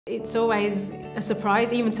It's always a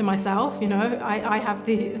surprise, even to myself, you know. I have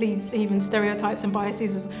these even stereotypes and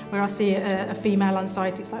biases of where I see a female on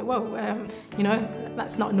site, it's like, whoa, you know,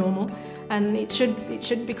 that's not normal. And it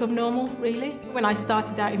should become normal, really. When I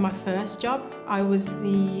started out in my first job, I was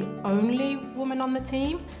the only woman on the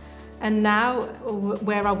team. And now,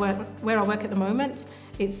 where I work at the moment,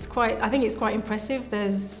 I think it's quite impressive.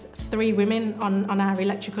 There's 3 women on our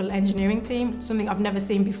electrical engineering team, something I've never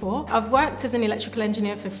seen before. I've worked as an electrical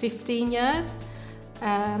engineer for 15 years,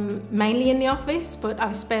 mainly in the office, but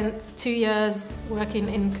I've spent 2 years working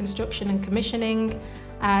in construction and commissioning,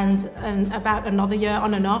 and about another year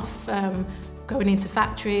on and off, going into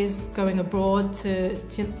factories, going abroad to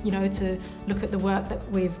look at the work that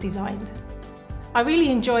we've designed. I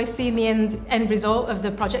really enjoy seeing the end result of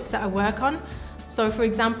the projects that I work on. So, for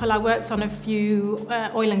example, I worked on a few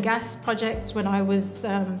oil and gas projects when I was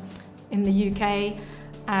in the UK,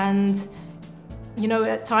 and you know,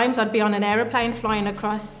 at times I'd be on an aeroplane flying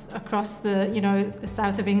across the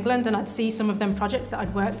south of England, and I'd see some of them projects that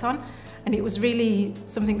I'd worked on, and it was really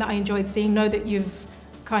something that I enjoyed seeing. Know that you've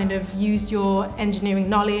kind of used your engineering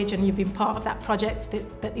knowledge and you've been part of that project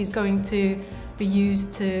that is going to be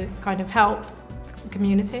used to kind of help the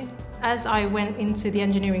community. As I went into the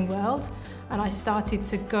engineering world and I started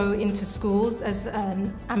to go into schools as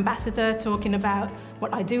an ambassador talking about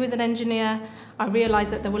what I do as an engineer, I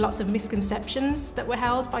realised that there were lots of misconceptions that were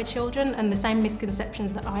held by children, and the same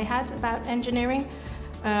misconceptions that I had about engineering.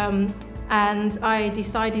 And I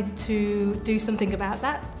decided to do something about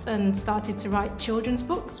that and started to write children's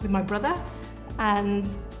books with my brother. And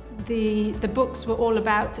the books were all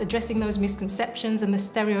about addressing those misconceptions and the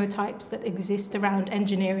stereotypes that exist around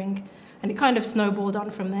engineering. And it kind of snowballed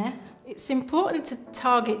on from there. It's important to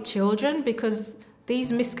target children because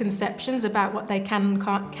these misconceptions about what they can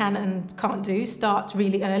and can't do start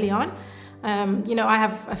really early on. You know, I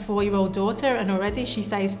have a 4-year-old daughter, and already she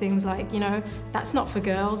says things like, you know, that's not for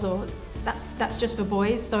girls, or that's just for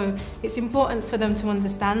boys. So it's important for them to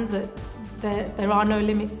understand that there are no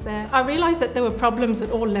limits there. I realised that there were problems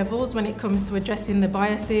at all levels when it comes to addressing the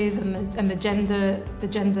biases and the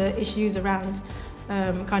gender issues around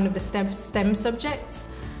kind of the STEM subjects.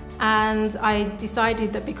 And I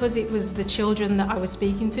decided that because it was the children that I was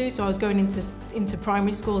speaking to, so I was going into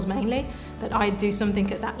primary schools mainly, that I'd do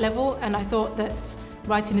something at that level. And I thought that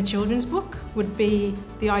writing a children's book would be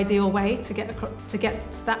the ideal way to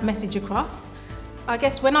get that message across. I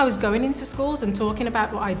guess when I was going into schools and talking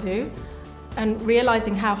about what I do, and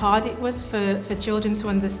realising how hard it was for children to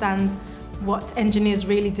understand what engineers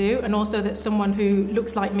really do, and also that someone who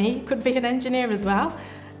looks like me could be an engineer as well.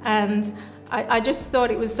 And I just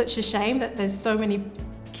thought it was such a shame that there's so many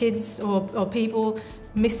kids or people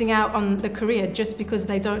missing out on the career just because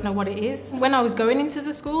they don't know what it is. When I was going into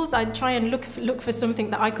the schools, I'd try and look for something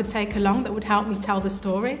that I could take along that would help me tell the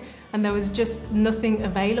story, and there was just nothing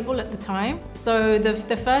available at the time. So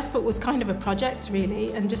the first book was kind of a project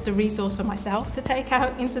really, and just a resource for myself to take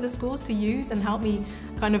out into the schools to use and help me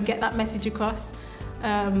kind of get that message across.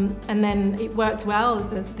 And then it worked well,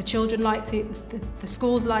 the children liked it, the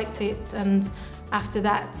schools liked it, and after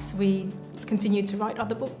that we continued to write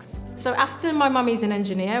other books. So after My Mummy's an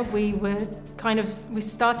Engineer, we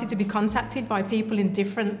started to be contacted by people in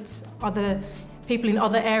other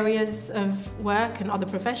areas of work and other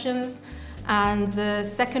professions. And the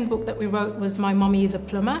second book that we wrote was My Mummy is a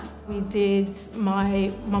Plumber. We did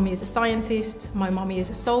My Mummy is a Scientist, My Mummy is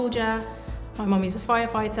a Soldier, My Mummy is a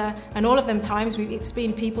Firefighter, and all of them times it's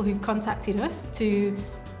been people who've contacted us to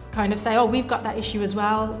kind of say, oh, we've got that issue as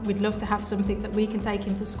well, we'd love to have something that we can take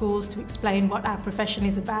into schools to explain what our profession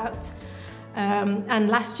is about. And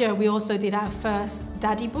last year we also did our first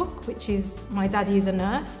Daddy book, which is My Daddy is a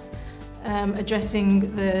Nurse,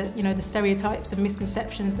 addressing the stereotypes and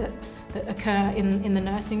misconceptions that occur in the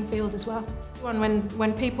nursing field as well.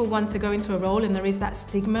 When people want to go into a role and there is that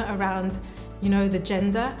stigma around, you know, the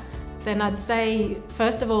gender, then I'd say,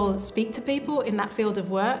 first of all, speak to people in that field of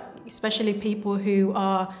work, especially people who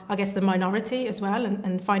are, I guess, the minority as well,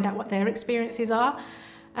 and find out what their experiences are.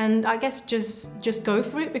 And I guess just go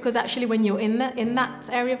for it, because actually when you're in that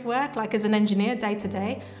area of work, like as an engineer day to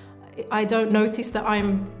day, I don't notice that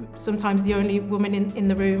I'm sometimes the only woman in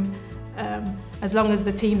the room. As long as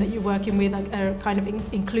the team that you're working with are kind of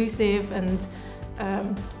inclusive and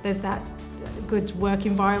there's that good work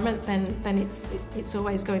environment, then it's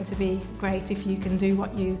always going to be great if you can do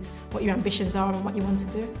what your ambitions are and what you want to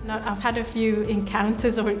do. Now, I've had a few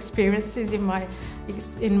encounters or experiences in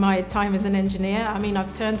my time as an engineer. I mean,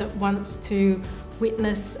 I've turned up once to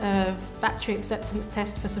witness a factory acceptance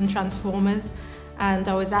test for some transformers, and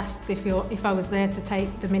I was asked if I was there to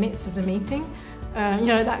take the minutes of the meeting. you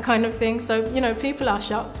know, that kind of thing. So, you know, people are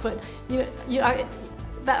shocked, but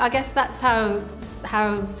I guess that's how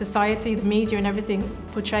society, the media and everything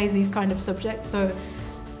portrays these kind of subjects. So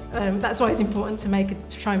that's why it's important to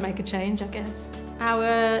try and make a change, I guess.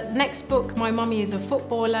 Our next book, My Mummy is a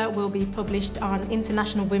Footballer, will be published on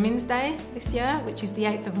International Women's Day this year, which is the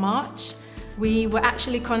 8th of March. We were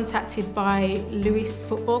actually contacted by Lewes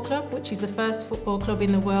Football Club, which is the first football club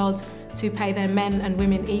in the world to pay their men and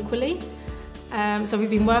women equally. So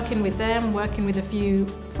we've been working with them, working with a few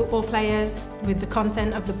football players, with the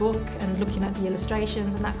content of the book and looking at the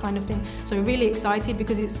illustrations and that kind of thing. So we're really excited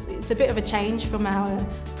because it's a bit of a change from our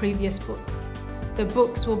previous books. The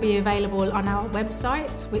books will be available on our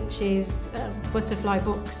website, which is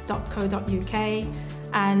butterflybooks.co.uk,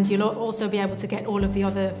 and you'll also be able to get all of the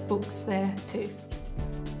other books there too.